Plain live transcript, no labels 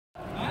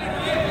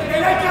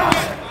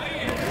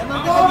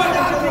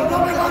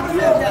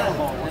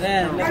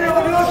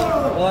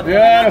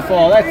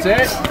Beautiful, that's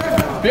it.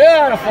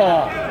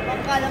 Beautiful.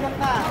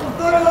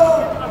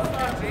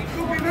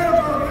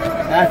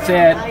 That's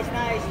it.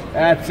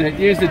 That's it.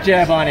 Use the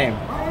jab on him.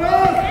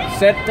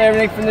 Set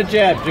everything from the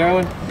jab,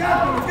 Jerwin.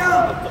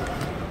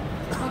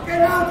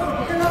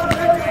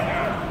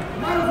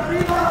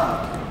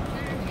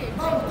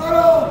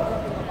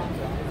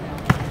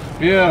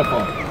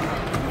 Beautiful.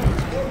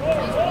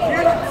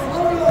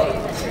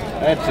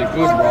 That's a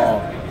good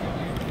roll.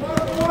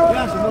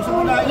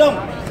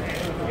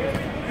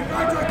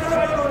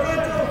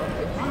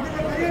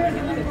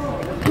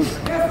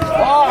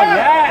 Oh,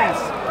 yes!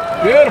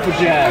 Beautiful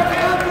jab.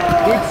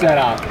 Good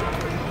setup.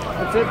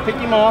 That's it, pick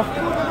him off.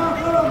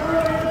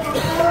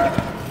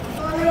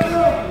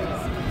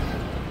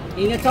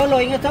 Ingat solo,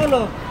 ingat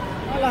solo.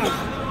 Alam.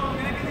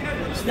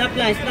 Snap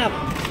lang, snap.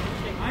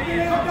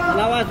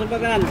 Lawas,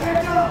 sumpagan.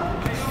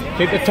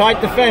 Keep a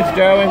tight defense,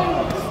 Jerwin.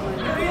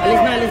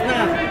 Alis na, alis na.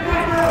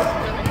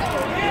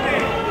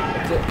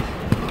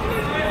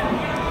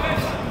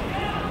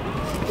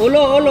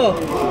 Ulo, ulo.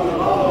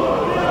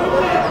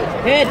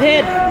 Head,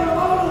 head.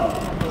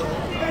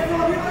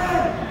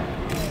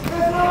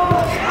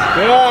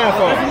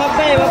 Beautiful.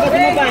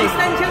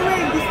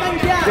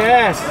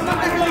 Yes.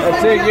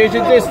 That's it. Use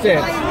your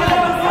distance.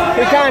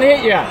 He can't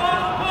hit you.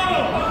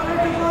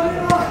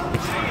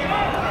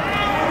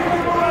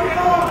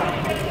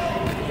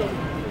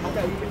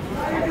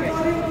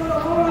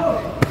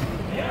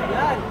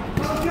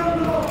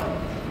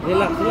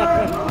 Relax, relax.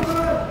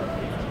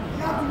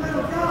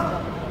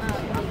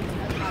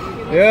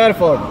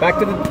 Beautiful. Back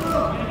to the...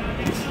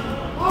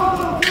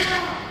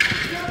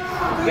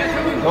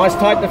 Nice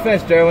tight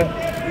defense, Jerwin.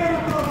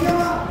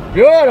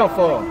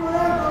 Beautiful.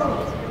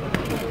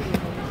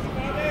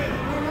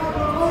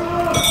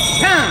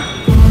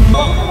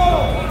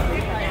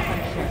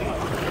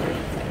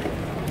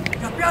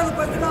 Cambiando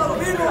para este lado,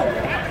 vivo.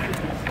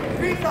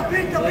 Pinta,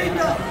 pinta,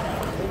 pinta.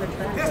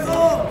 Eso.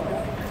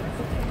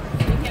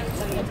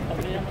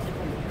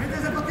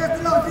 Métese para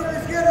este lado, tira a la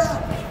izquierda.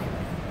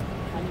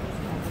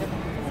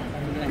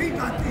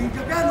 Pinta,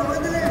 cambiando,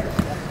 véndele.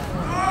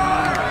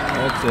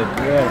 That's it,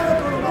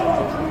 beautiful.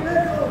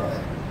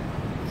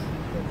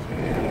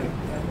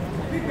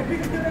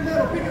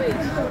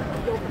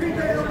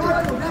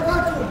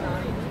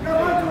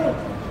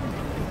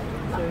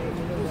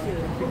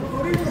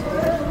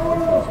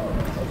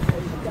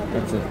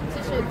 That's it.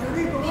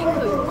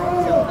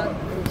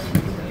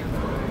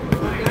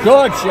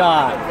 Good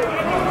shot.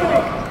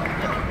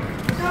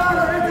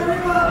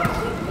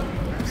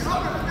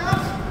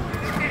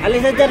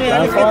 Alis ka dyan,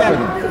 alis ka dyan.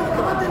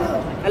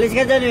 Alis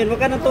ka dyan, huwag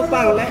ka nang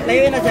tupang.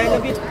 Layuin na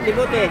siya,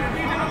 libot eh.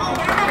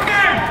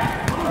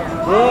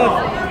 Good.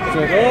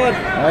 Good.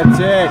 That's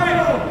it.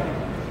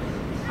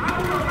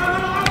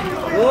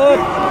 Good.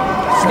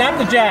 Snap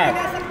the jab.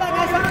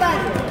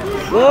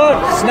 Good.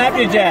 Snap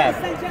your jab.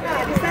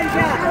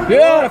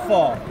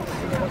 Beautiful.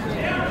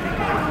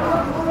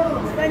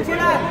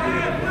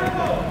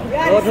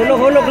 Good.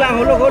 Hulog lang,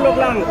 hulog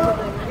lang.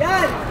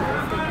 Yan.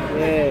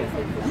 Yeah.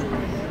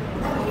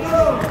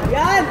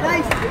 Yan,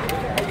 nice.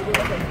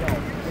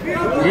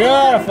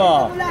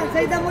 Beautiful.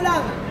 Sayda mo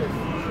lang.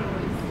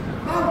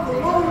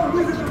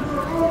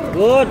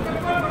 Good.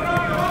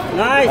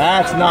 Nice.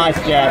 That's nice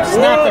jab.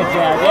 Snap the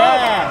jab.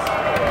 Yes.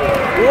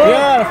 Good.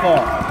 Beautiful.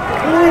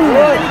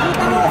 Good.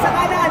 Sa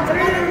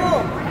kanan mo.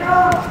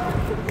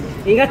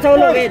 Ingat sa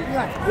ulo, Win.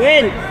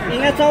 Win,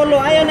 ingat sa ulo.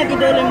 Ayaw na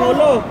kidulin mo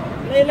ulo.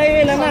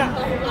 Layo lang na.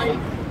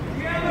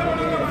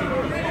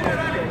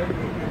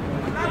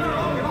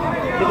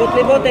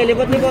 Libot-libot eh,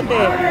 libot-libot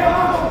eh.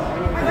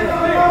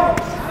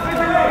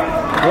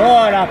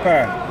 Good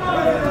upper.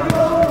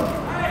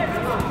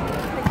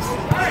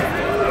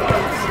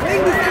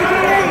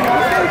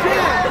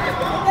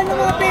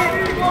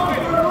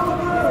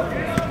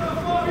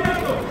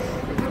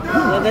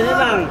 Ganyan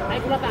lang.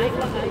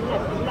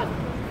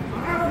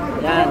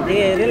 Yan,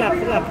 sige, relax,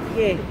 relax.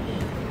 Sige.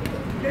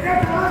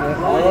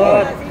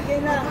 Good.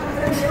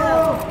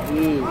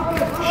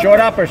 Short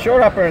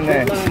upper in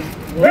there.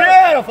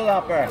 Beautiful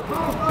upper.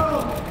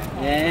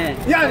 Yeah.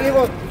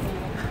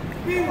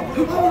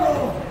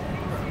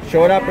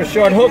 Short upper,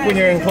 short hook when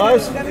you're in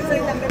close.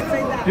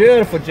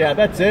 Beautiful jab,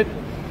 that's it.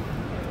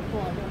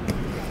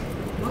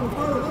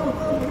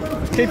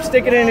 Keep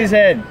sticking it in his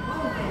head.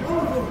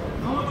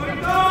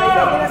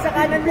 Sayda mo na sa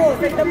kanan mo.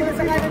 Sayda mo na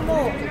sa kanan mo.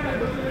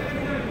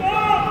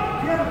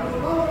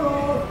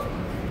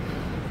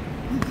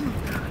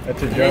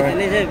 That's it, Jerwin.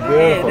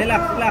 Beautiful.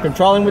 Relax, relax.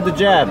 Controlling with the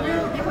jab.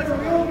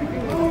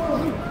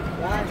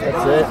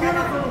 That's it.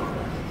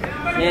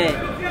 Yeah.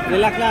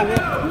 Relax lang.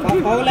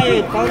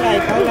 Paulay, paulay,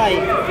 paulay.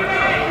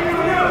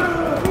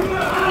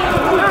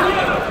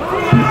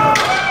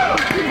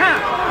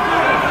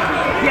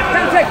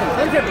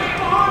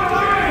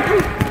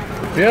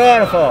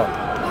 Beautiful.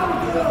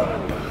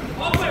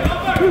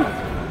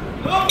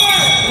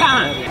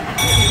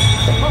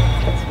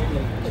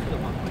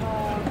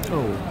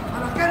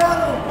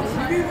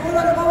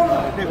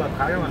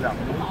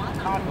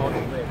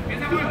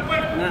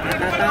 Nah,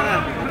 atata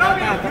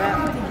para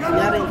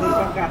nangyari kung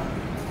pagka.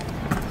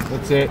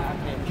 That's it.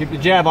 Keep the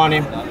jab on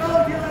him.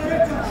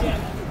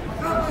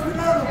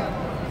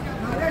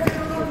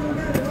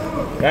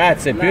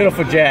 That's it.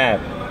 Beautiful jab.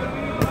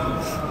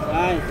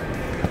 Nice.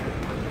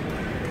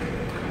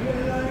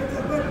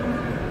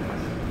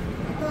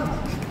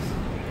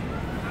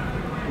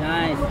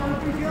 Nice.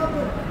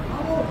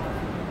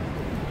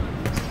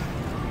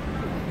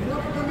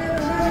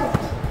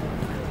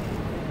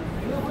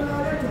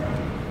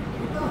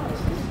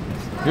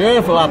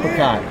 Beautiful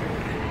uppercut.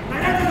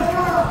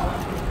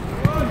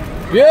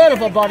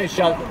 Beautiful body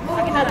shot.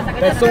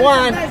 That's the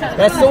one.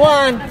 That's the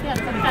one.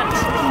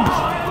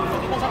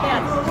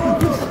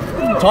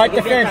 Tight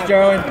defense,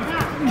 Jerwin.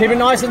 Keep it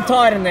nice and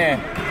tight in there.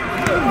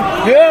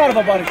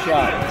 Beautiful body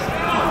shot.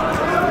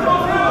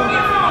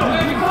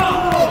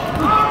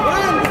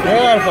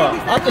 Beautiful.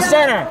 Up the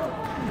center.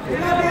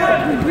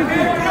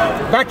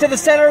 Back to the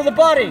center of the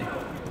body.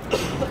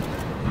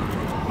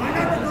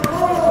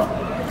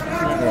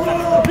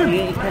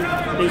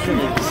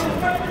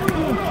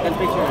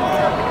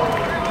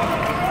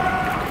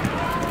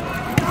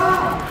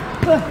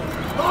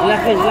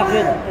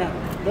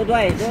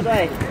 Dua-duai.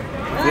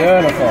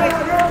 Beautiful.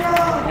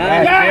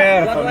 That's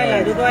beautiful, man.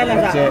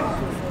 That's it.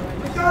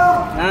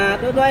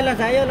 Dua-duai lang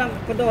sa'yo lang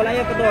pedol,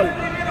 ayo pedol.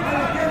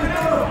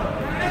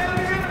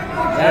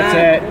 That's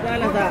it. Dua-duai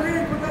lang sa.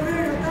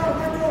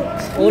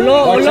 Ulo.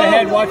 Watch the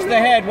head, watch the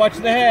head, watch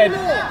the head.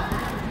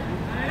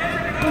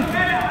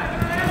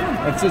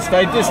 That's it,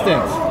 stay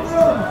distant.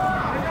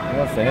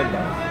 Watch the head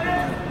now.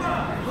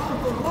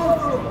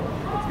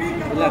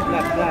 Relax.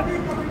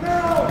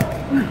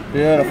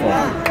 Beautiful.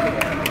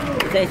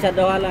 Isa-isa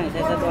doa lang,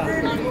 isa-isa doa.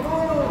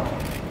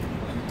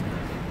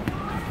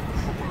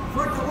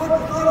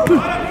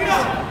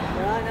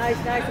 Nice.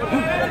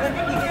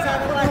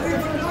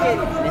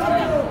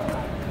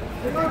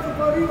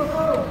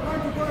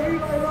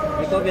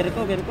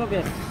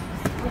 Recover.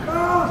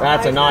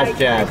 That's a nice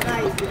jab.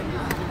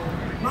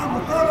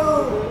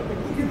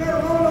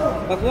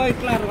 Baguay,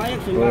 claro, ayo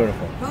semua.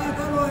 Beautiful.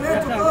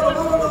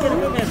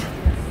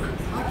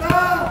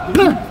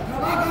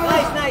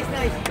 Nice.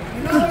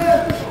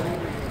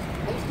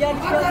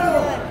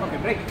 Okay,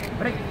 break.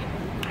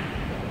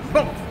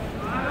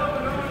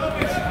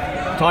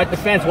 Tight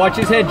defense. Watch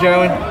his head,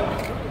 Jerwin.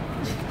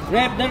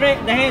 Rep the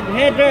head.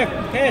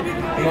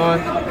 Come on.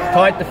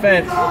 Tight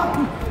defense.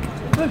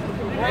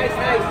 Nice.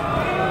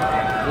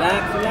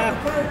 Relax.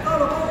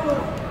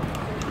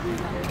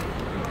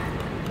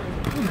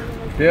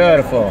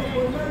 Beautiful.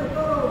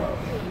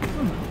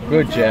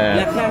 Good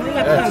jab.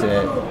 Relax. That's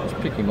it. Just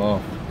pick him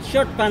off.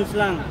 Short punch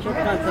lang.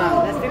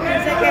 That's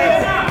 15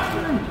 seconds.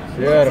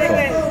 Beautiful.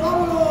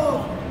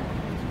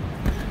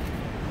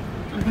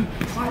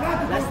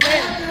 Last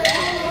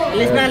 10.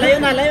 Alis na, layo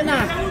na.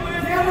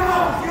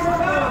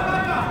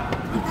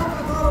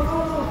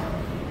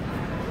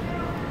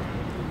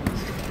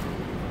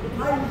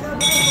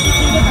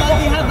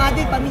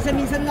 Body,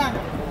 paminsan-minsan lang.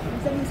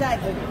 Minsan.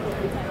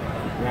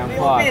 Round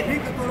 5.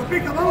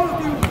 Pica, vamos,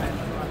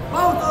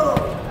 toro.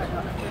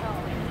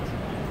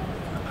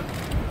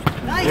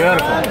 Nice.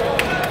 Beautiful.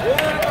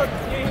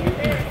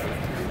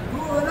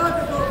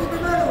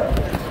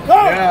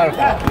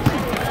 Beautiful.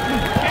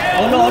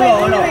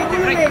 Ulo.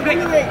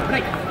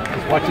 Break.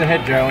 Watch the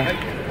head, Jerwin.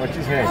 Watch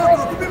his head.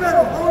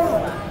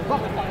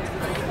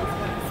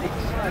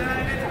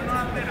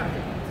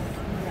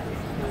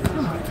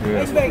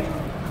 Beautiful.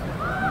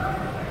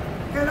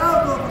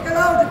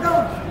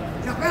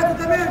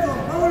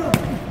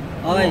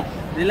 Okay,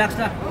 relax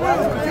na.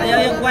 Ayaw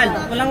yung wild,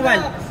 walang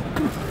wild.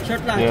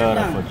 Short lang.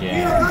 Beautiful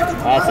jab.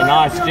 That's a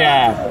nice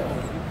jab.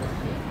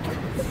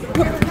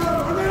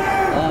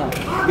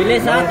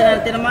 Bilis ha,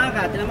 tinamaan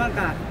ka.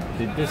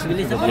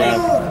 Bilis the na balik.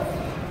 jab.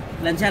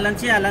 Lansia.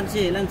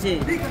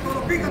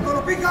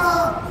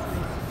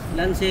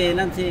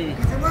 Lansi.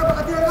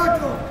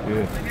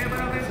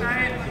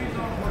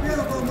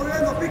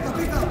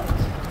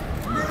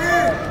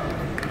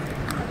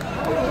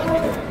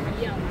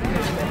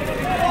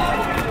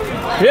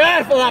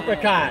 Beautiful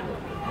uppercut.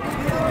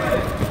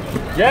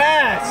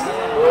 Yes.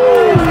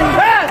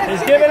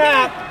 He's giving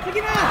up.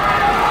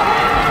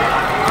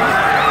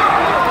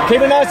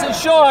 Keep it nice and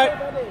short.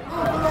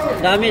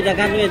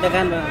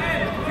 Dagan ba?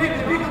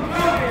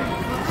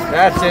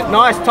 That's it.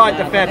 Nice tight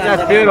defense.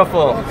 That's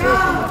beautiful.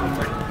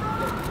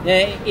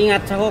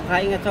 Ingat sa hook ha,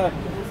 ingat sa hook.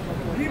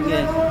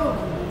 Okay.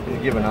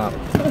 He's giving up.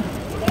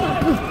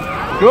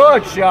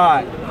 Good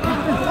shot.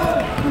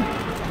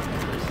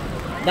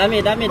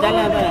 Dami.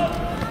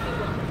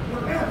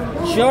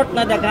 Short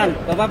na daghan.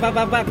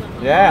 Babak.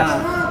 Yes.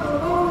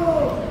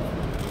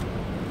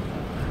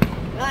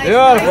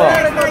 Beautiful.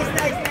 Nice.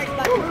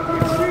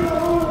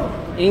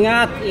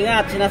 Ingat.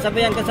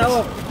 Sinasabayan ka sa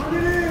hook.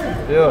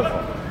 Beautiful.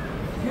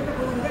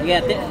 Sige,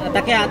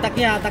 atake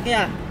ya.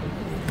 Sige.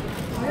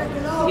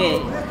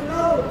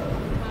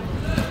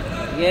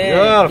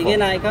 Sige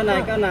na, ikaw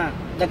na.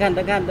 Daghan.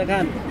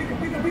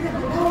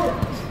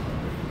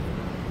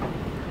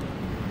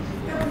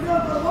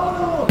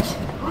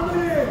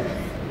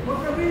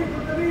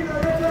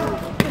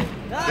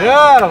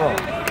 Beautiful.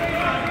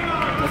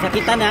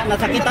 Nasakitan na,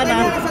 nasakitan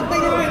na. Nasaktan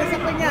niya,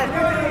 nasaktan niya.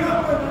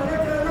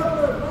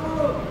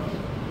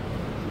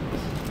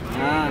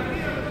 Ah.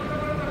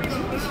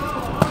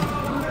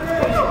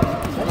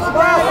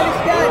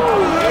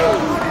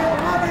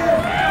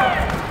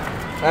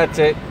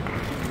 That's it.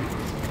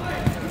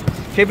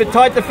 Keep it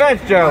tight defense,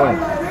 Jerwin.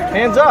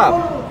 Hands up.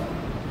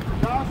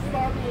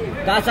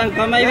 Taas ang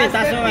kamay mo,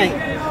 taas mo.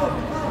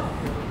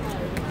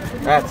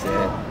 That's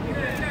it.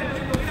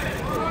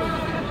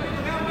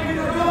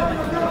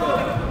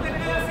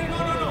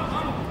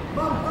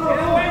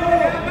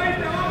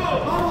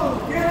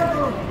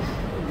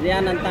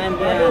 Yan ang time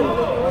ko yan.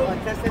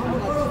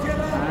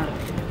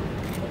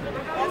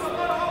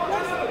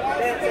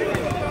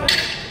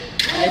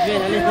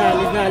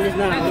 Alis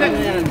na. Wala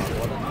na yan.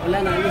 Wala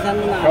na, alisan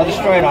mo na. Throw the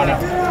straight on him.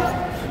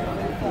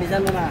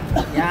 Alisan mo na.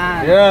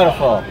 Yan.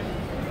 Beautiful.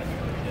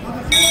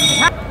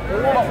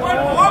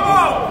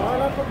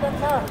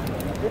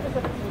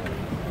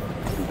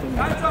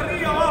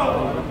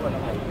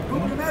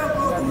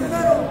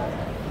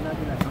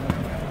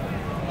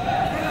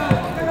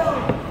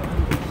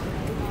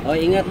 Oh,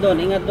 ingat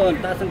doon.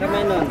 Taas ang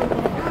kamay nun.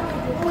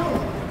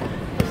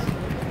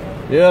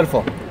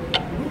 Beautiful.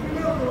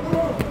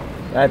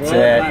 That's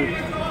it.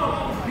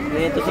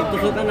 Eh,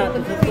 tusok-tusokan na.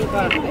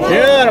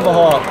 Beautiful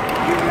hook.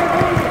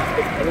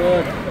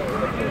 Good.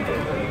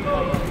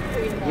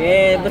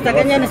 Okay, basta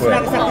ganyan,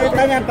 sakit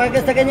yan. Pag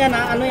basta ganyan,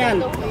 ano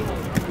yan?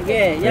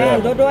 Sige,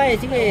 yan, dodoy,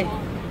 sige.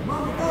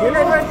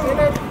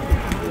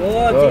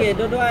 Good, sige,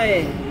 dodoy.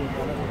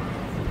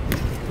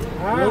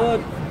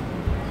 Good.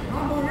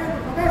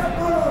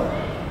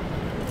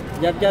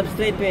 Jab,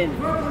 straight pin.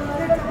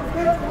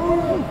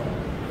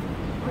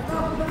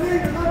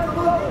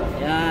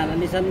 Yan,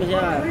 anisan mo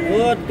siya.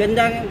 Good,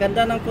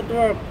 ganda ng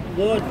footwork.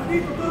 Good.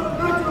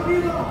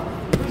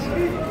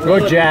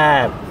 Good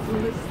jab.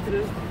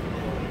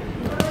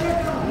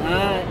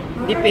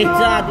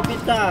 Dipinsa.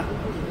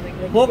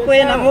 Hook ko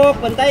ang hook,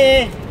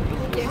 pantay eh.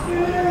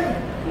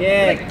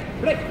 Yeah.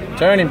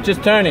 Turn him,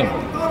 just turn him.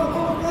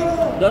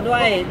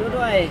 Dodoy.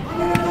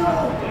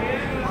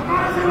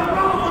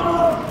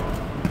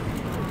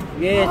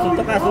 Yeah,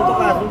 suntok ka.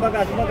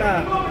 Sumbaga.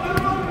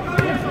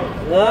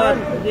 Good.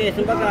 Okay,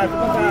 sumbaga.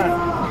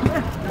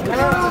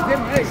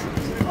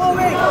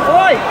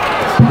 Oy!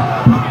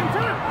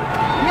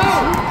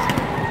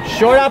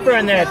 Short upper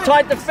in there.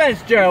 Tight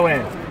defense,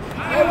 Jerwin.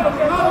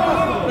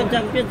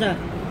 Pinsa.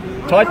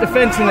 Tight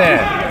defense in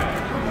there.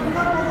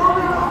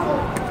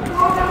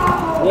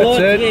 Good,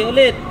 That's it. sige,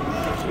 ulit.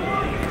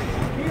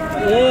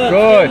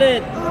 Good.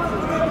 Ulit.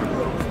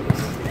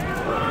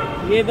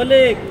 Sige,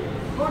 balik.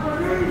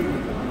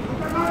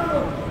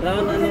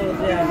 Round ano yan?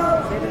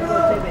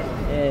 7.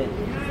 Eh.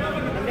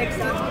 Next,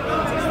 6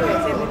 to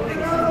 7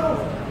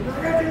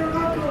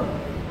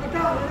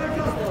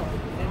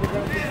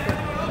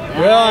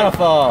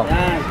 Beautiful.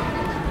 Yan.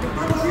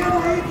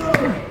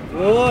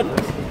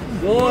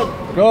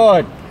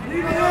 Good.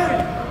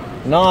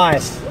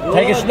 Nice.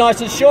 Take it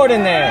nice and short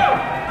in there.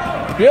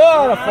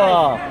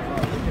 Beautiful.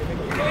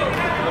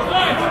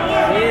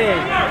 Yeah.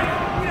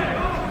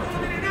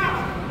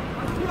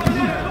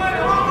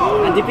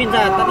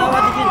 Dipinsa, tanawa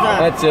dipinsa.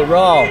 That's it.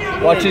 Roll.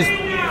 Watch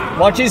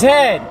his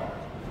head.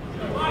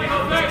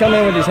 He's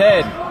coming with his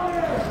head.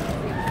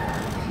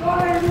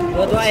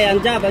 Dodoy, ang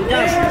jab.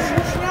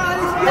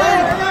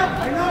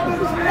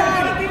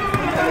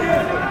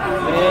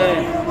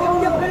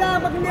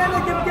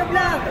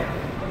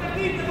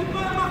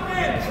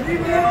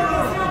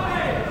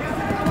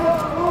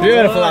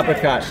 Beautiful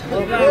uppercut.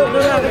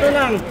 Ito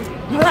lang.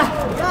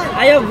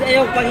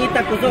 Ayaw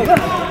pangita kusog.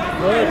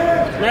 Good.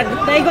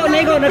 Naigo.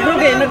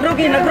 Nagrugi. Yeah.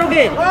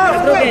 Nagrugi.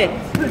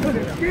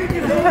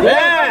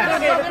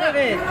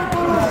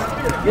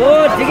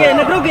 Good. Sige,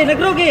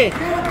 nagrugi.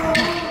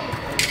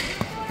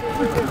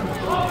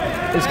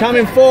 He's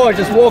coming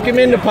forward. Just walk him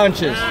into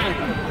punches.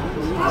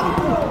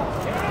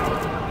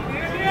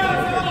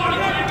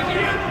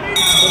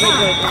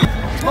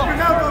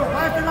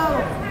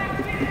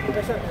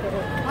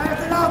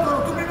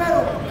 Tú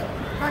primero,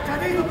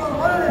 cachadito, todo,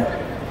 órale.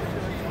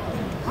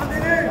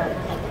 Ándale.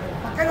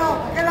 ¿Para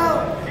qué lado?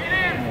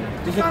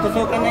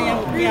 Tusok-tusokan na yan.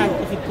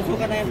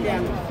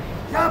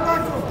 Ya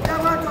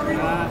macho,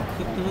 amigo.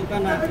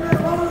 Tusok-tusokan na.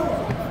 Vámonos.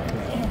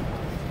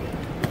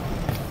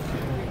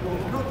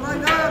 No trae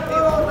nada,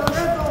 todo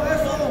adentro,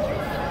 eso.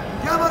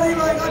 Ya va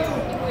arriba, gacho.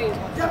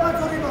 Ya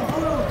macho arriba,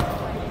 vámonos.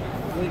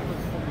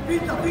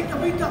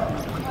 Pinta.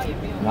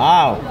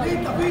 Wow.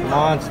 Pinta. Come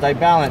on, stay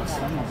balanced.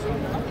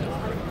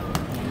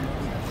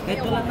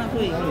 Ito lang na po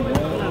eh.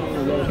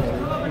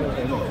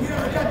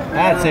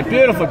 That's a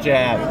beautiful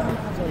jab.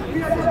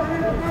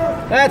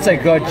 That's a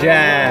good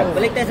jab.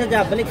 Balik tayo sa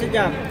jab.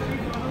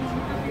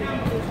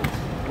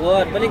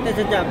 Good, balik tayo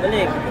sa jab.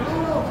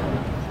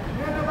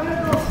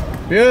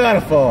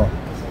 Beautiful.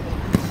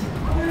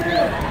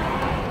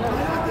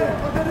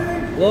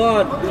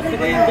 Good, gusto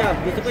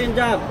ko yung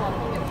jab.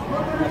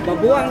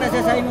 Mabuang na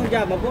siya sa imong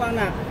jab, mabuang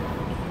na.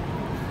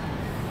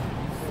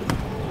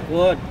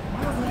 Good.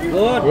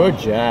 Good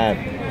jab.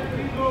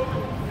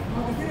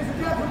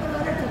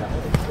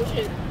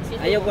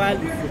 Ayaw kuhan.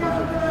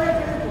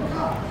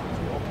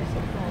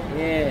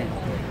 Yeah.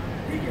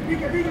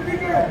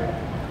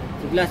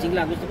 Sigla,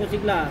 sigla. Gusto ko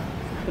sigla.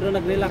 Pero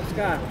nag-relax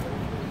ka.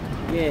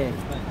 Yeah.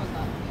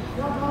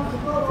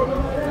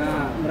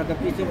 Nah, mereka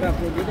pisu ka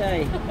po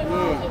diday.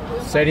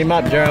 Yeah. Set him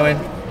up, Jerwin.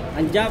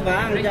 Ang jab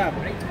ha, ang jab.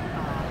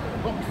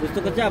 Gusto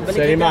ko jab. Balik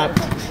Set him ka. up.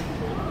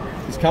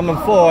 He's coming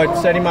forward.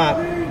 Set him up.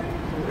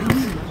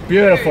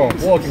 Beautiful.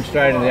 Walking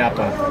straight in the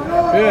upper.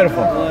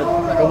 Beautiful. Good.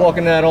 Been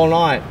walking that all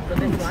night.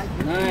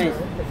 Nice.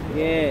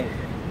 Yeah.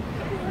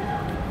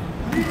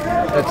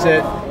 That's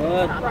it.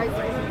 Good.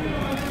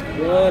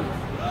 Good.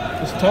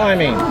 Just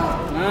timing.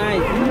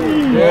 Nice.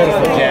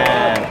 Beautiful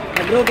jab.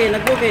 Nag-rookie,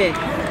 nag-rookie.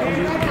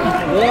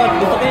 Good.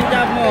 Gusto ko yung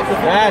jab mo. Gusto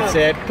ko. That's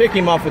it. Pick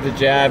him off with the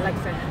jab.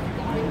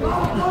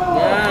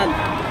 Yan.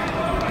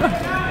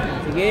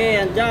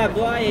 Sige, ang jab.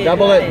 Duay.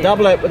 Double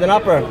it with an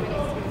upper.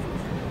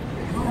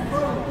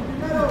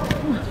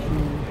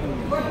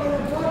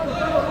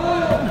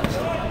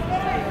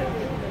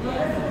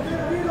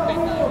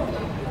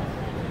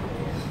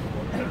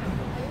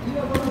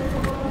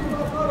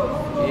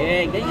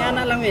 Eh, ganyan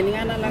na lang win,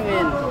 ganyan na lang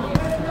win.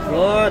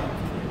 Good.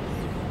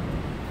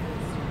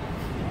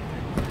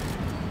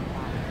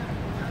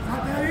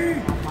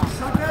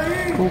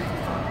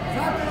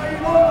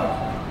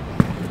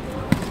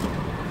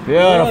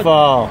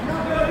 Beautiful.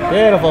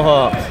 Beautiful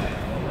hook.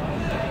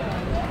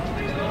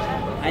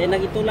 Ay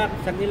nagitulak,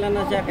 sagila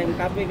na siya kay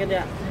makapoy ka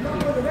diya.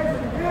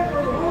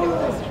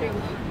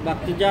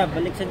 Back to jab,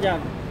 balik sa jab.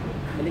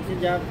 Balik sa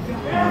jab.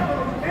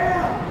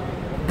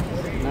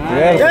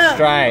 Beautiful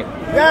straight.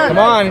 Come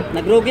on.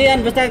 Nagrugi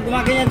yan, basta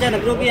gumakin yan dyan,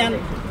 nagrugi yan.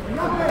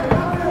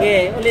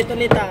 Okay,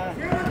 ulit-ulit ha.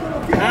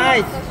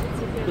 Nice.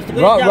 Gusto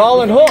ko yung jab.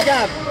 Roll and hook.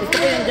 Gusto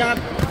ko yung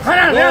jab.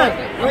 Good.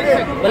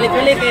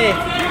 Balik-balik eh.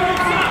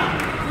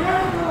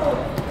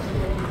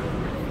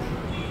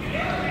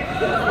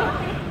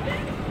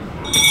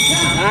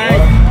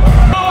 Nice.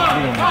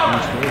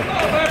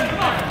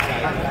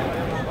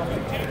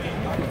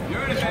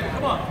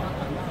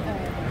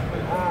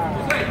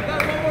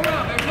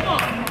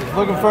 He's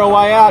looking for a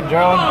way out,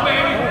 Jerwin.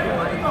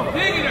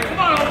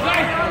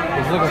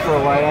 He's looking for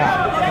a way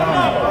out.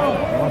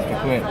 He wants to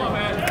quit.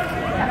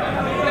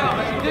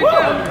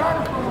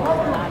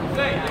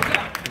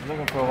 He's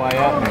looking for a way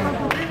out, man.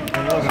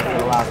 He's looking for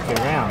the last 2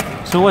 rounds.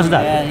 So what's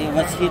that? Yeah, he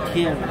was hit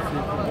here.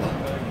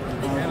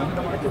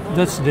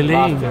 That's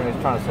delaying. Last 2,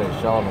 he's trying to say his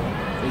shoulder.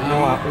 He's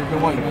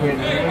been wanting to quit.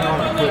 He's been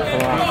wanting to quit for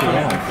the last 2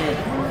 rounds.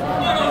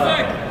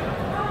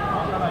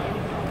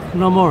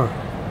 No more.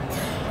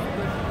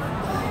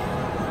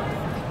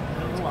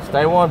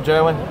 Stay warm,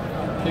 Jerwin.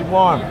 Keep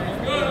warm.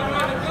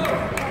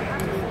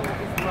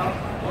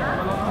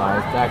 Oh,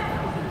 he's back.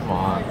 Come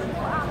on.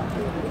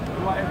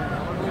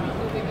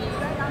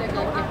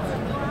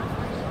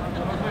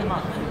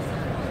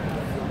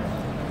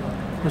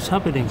 What's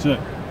happening? That's it.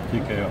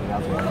 TKO.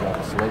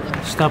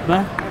 Stop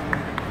that?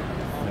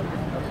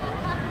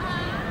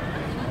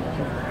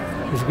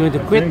 He's going to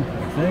quit? I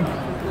think.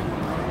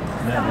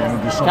 Yeah, they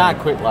would just Can't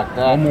quit like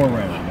that. one more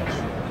round, yes.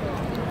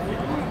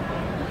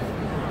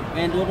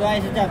 And dua-dua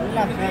sa jab,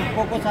 relax ha.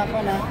 Focus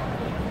ako na.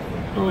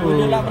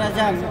 Dulu lang para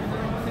jab.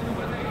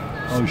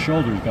 Oh, his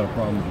shoulder. He's got a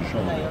problem with his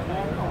shoulder.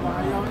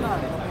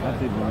 That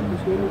they belong to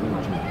the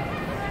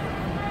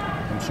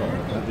I'm sorry.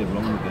 That they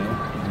belong to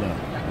No.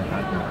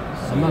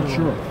 I'm not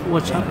sure.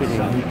 What's happening?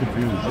 I'm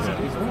confused. Yeah.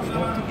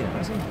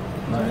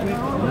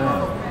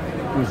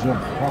 There's a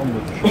problem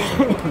with the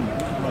shoulder.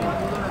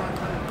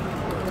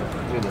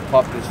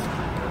 Pop this.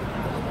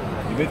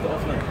 You make the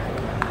offline.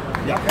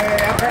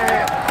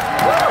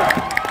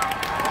 Okay.